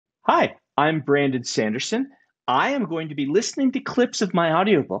Hi, I'm Brandon Sanderson. I am going to be listening to clips of my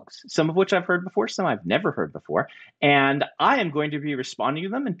audiobooks, some of which I've heard before, some I've never heard before, and I am going to be responding to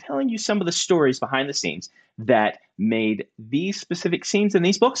them and telling you some of the stories behind the scenes that made these specific scenes in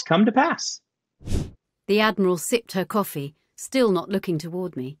these books come to pass. The Admiral sipped her coffee, still not looking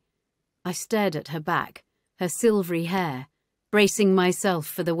toward me. I stared at her back, her silvery hair, bracing myself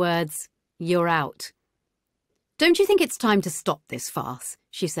for the words, "You're out." "Don't you think it's time to stop this farce?"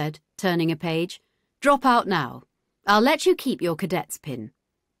 she said, turning a page. "Drop out now. I'll let you keep your cadet's pin."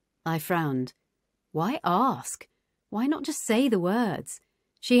 I frowned. Why ask? Why not just say the words?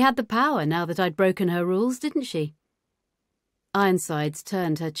 She had the power now that I'd broken her rules, didn't she? Ironsides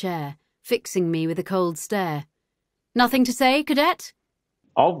turned her chair, fixing me with a cold stare. "Nothing to say, cadet?"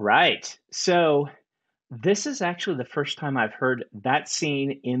 All right. So this is actually the first time I've heard that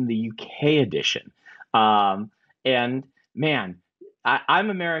scene in the UK edition. And man, I'm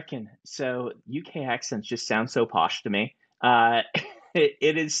American, so UK accents just sound so posh to me.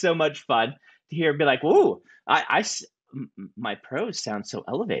 It is so much fun to hear be like, "Whoa, my prose sounds so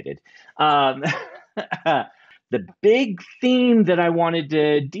elevated." Um, the big theme that I wanted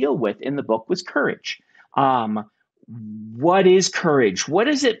to deal with in the book was courage. Um, what is courage? What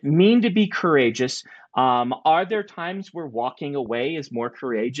does it mean to be courageous? Are there times where walking away is more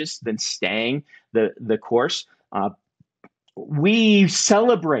courageous than staying the course? We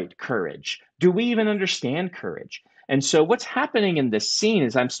celebrate courage. Do we even understand courage? And so, what's happening in this scene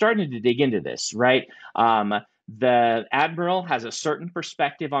is I'm starting to dig into this, right? The admiral has a certain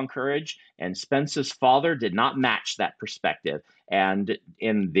perspective on courage, and Spence's father did not match that perspective. And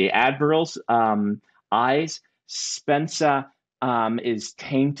in the admiral's eyes, Spencer is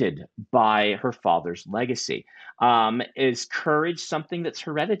tainted by her father's legacy. Is courage something that's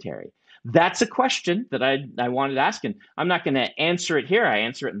hereditary? That's a question that I wanted to ask, and I'm not going to answer it here. I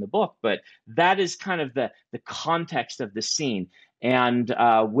answer it in the book, but that is kind of the context of the scene and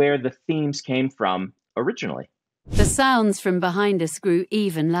where the themes came from originally. The sounds from behind us grew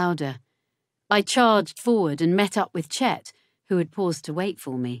even louder. I charged forward and met up with Chet, who had paused to wait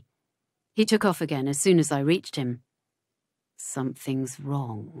for me. He took off again as soon as I reached him. "Something's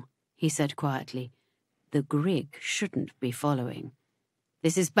wrong," he said quietly. "The Grig shouldn't be following.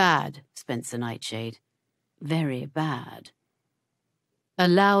 This is bad, Spencer Nightshade. Very bad." A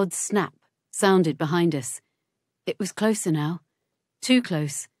loud snap sounded behind us. It was closer now. Too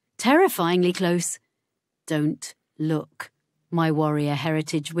close. Terrifyingly close. "Don't look," my warrior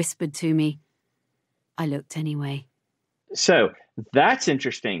heritage whispered to me. I looked anyway. So that's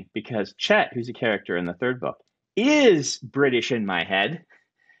interesting because Chet, who's a character in the third book, is British in my head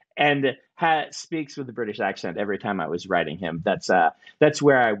and speaks with a British accent every time I was writing him. That's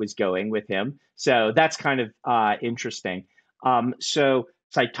where I was going with him. So that's kind of interesting. So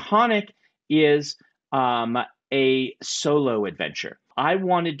Cytonic is a solo adventure. I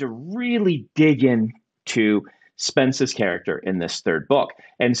wanted to really dig into Spence's character in this third book.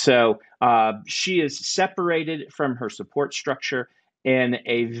 And so she is separated from her support structure in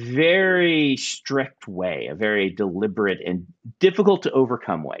a very strict way, a very deliberate and difficult to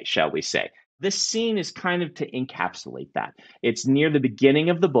overcome way, shall we say. This scene is kind of to encapsulate that. It's near the beginning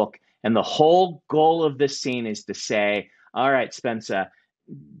of the book, and the whole goal of this scene is to say, all right, Spencer,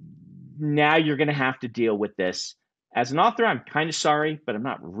 now you're going to have to deal with this. As an author, I'm kind of sorry, but I'm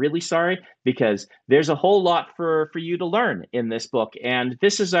not really sorry because there's a whole lot for you to learn in this book. And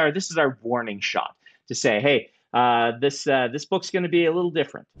this is our warning shot to say, hey, this book's going to be a little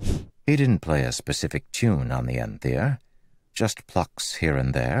different. He didn't play a specific tune on the Enthir, just plucks here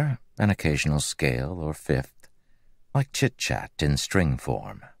and there, an occasional scale or fifth, like chit-chat in string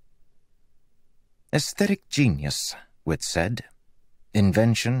form. Aesthetic genius, Wit said.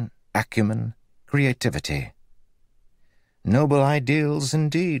 Invention, acumen, creativity. Noble ideals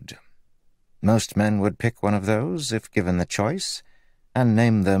indeed. Most men would pick one of those if given the choice, and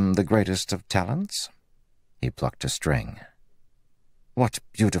name them the greatest of talents. He plucked a string. What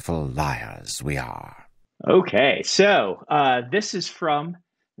beautiful liars we are. Okay, so this is from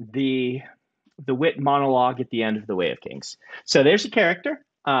the Wit monologue at the end of The Way of Kings. So there's a character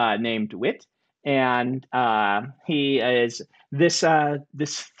named Wit, and he is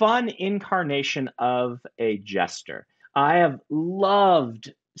this fun incarnation of a jester. I have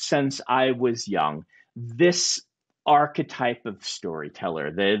loved since I was young this archetype of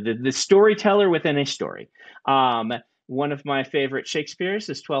storyteller, the storyteller within a story. One of my favorite Shakespeare's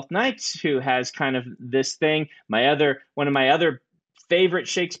is Twelfth Night, who has kind of this thing. One of my other favorite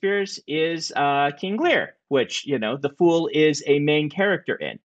Shakespeare's is King Lear, which, the fool is a main character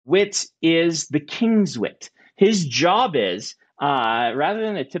in. Wit is the king's wit. His job is rather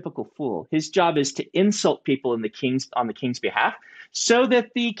than a typical fool. His job is to insult people on the king's behalf, so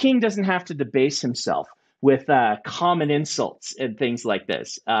that the king doesn't have to debase himself with common insults and things like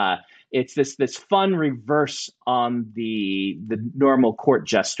this. It's this fun reverse on the normal court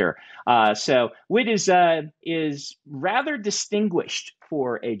jester. So Wit is rather distinguished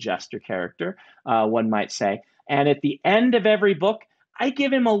for a jester character, one might say. And at the end of every book, I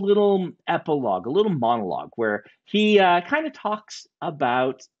give him a little epilogue, a little monologue, where he kind of talks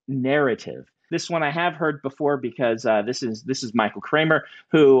about narrative. This one I have heard before because this is Michael Kramer,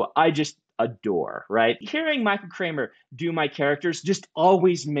 who I just adore, right? Hearing Michael Kramer do my characters just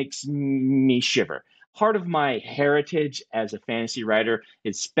always makes me shiver. Part of my heritage as a fantasy writer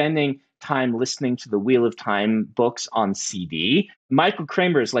is spending time listening to the Wheel of Time books on CD. Michael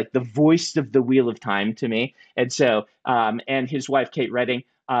Kramer is like the voice of the Wheel of Time to me. And so, and his wife, Kate Redding,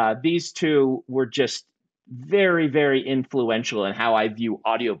 these two were just very, very influential in how I view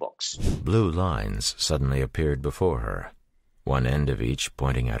audiobooks. Blue lines suddenly appeared before her, one end of each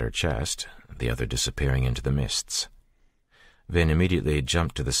pointing at her chest, the other disappearing into the mists. Vin immediately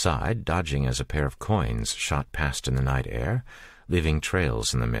jumped to the side, dodging as a pair of coins shot past in the night air, leaving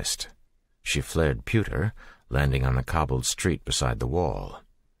trails in the mist. She flared pewter, landing on the cobbled street beside the wall.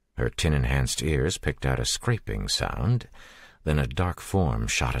 Her tin-enhanced ears picked out a scraping sound. Then a dark form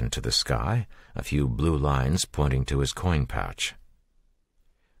shot into the sky, a few blue lines pointing to his coin pouch.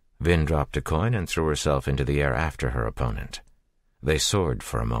 Vin dropped a coin and threw herself into the air after her opponent. They soared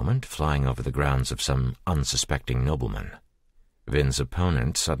for a moment, flying over the grounds of some unsuspecting nobleman. Vin's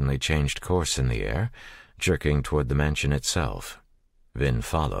opponent suddenly changed course in the air, jerking toward the mansion itself. Vin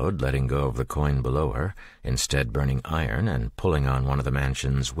followed, letting go of the coin below her, instead burning iron and pulling on one of the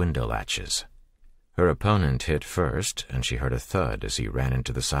mansion's window latches. Her opponent hit first, and she heard a thud as he ran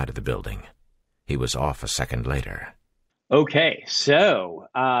into the side of the building. He was off a second later. Okay, so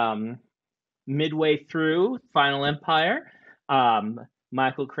midway through Final Empire,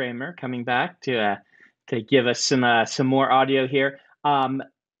 Michael Kramer coming back to give us some more audio here.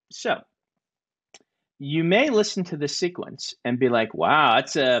 So you may listen to this sequence and be like, "Wow,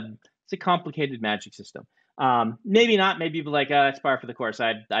 it's a complicated magic system." Maybe not. Maybe you'll be like, "It's par for the course.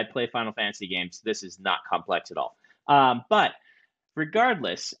 I play Final Fantasy games. This is not complex at all." But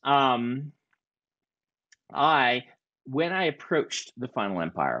regardless, when I approached the Final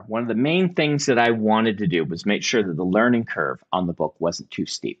Empire, one of the main things that I wanted to do was make sure that the learning curve on the book wasn't too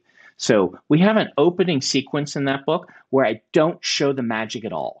steep. So we have an opening sequence in that book where I don't show the magic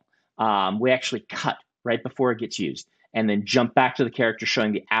at all. We actually cut right before it gets used and then jump back to the character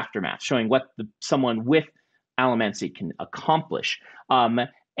showing the aftermath, showing what someone with allomancy can accomplish.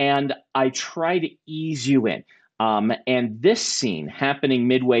 And I try to ease you in. And this scene happening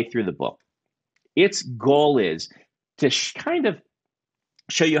midway through the book, its goal is to kind of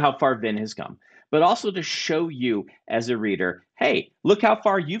show you how far Vin has come, but also to show you as a reader, hey, look how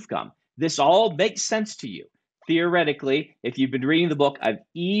far you've come. This all makes sense to you. Theoretically, if you've been reading the book, I've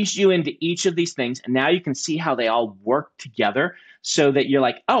eased you into each of these things, and now you can see how they all work together so that you're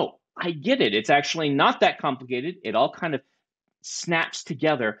like, oh, I get it. It's actually not that complicated. It all kind of snaps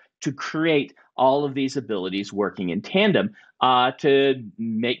together to create all of these abilities working in tandem to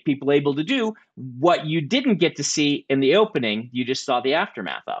make people able to do what you didn't get to see in the opening, you just saw the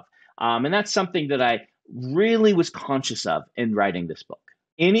aftermath of. And that's something that I really was conscious of in writing this book.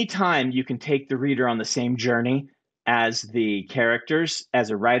 Anytime you can take the reader on the same journey as the characters, as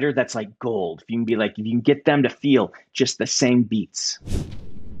a writer, that's like gold. If you can get them to feel just the same beats.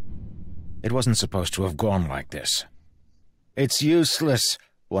 It wasn't supposed to have gone like this. "It's useless,"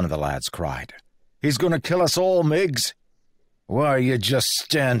 one of the lads cried. "He's going to kill us all, Miggs." "Why are you just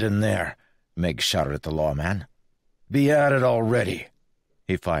standing there?" Miggs shouted at the lawman. "Be at it already."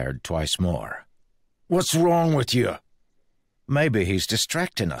 He fired twice more. "What's wrong with you?" "Maybe he's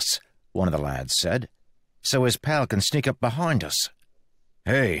distracting us," one of the lads said, "so his pal can sneak up behind us."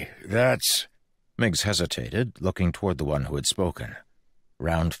 "Hey, that's—" Miggs hesitated, looking toward the one who had spoken.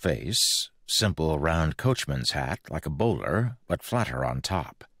 Round face, simple round coachman's hat, like a bowler, but flatter on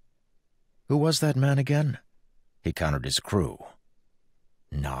top. Who was that man again? He counted his crew.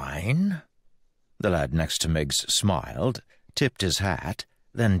 9? The lad next to Miggs smiled, tipped his hat,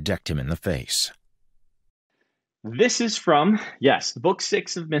 then decked him in the face. This is from, yes, book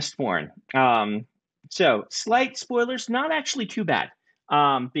 6 of Mistborn. So, slight spoilers, not actually too bad,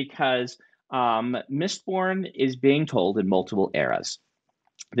 because Mistborn is being told in multiple eras.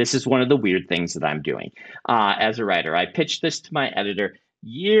 This is one of the weird things that I'm doing as a writer. I pitched this to my editor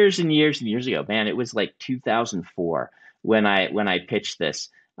years and years and years ago. Man, it was like 2004 when I pitched this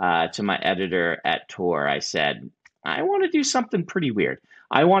to my editor at Tor. I said, I want to do something pretty weird.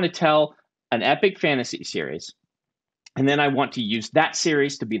 I want to tell an epic fantasy series, and then I want to use that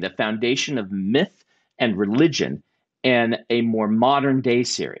series to be the foundation of myth and religion in a more modern day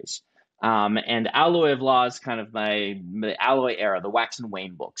series. And Alloy of Law is kind of my Alloy era, the Wax and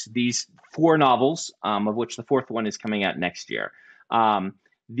Wayne books. These four novels, of which the fourth one is coming out next year.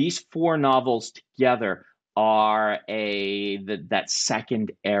 These four novels together are that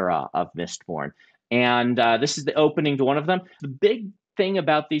second era of Mistborn. And this is the opening to one of them. The big thing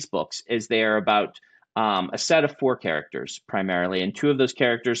about these books is they are about a set of four characters primarily, and two of those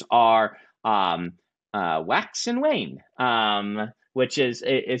characters are Wax and Wayne, which is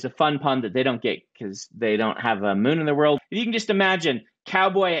a fun pun that they don't get because they don't have a moon in their world. You can just imagine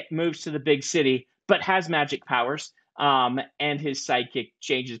Cowboy moves to the big city but has magic powers, and his sidekick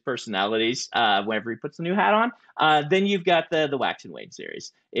changes personalities whenever he puts a new hat on. Then you've got the Wax and Wayne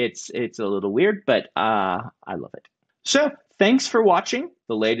series. It's a little weird, but I love it. So thanks for watching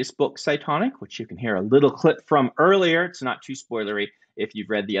the latest book, Cytonic, which you can hear a little clip from earlier. It's not too spoilery if you've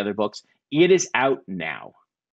read the other books. It is out now.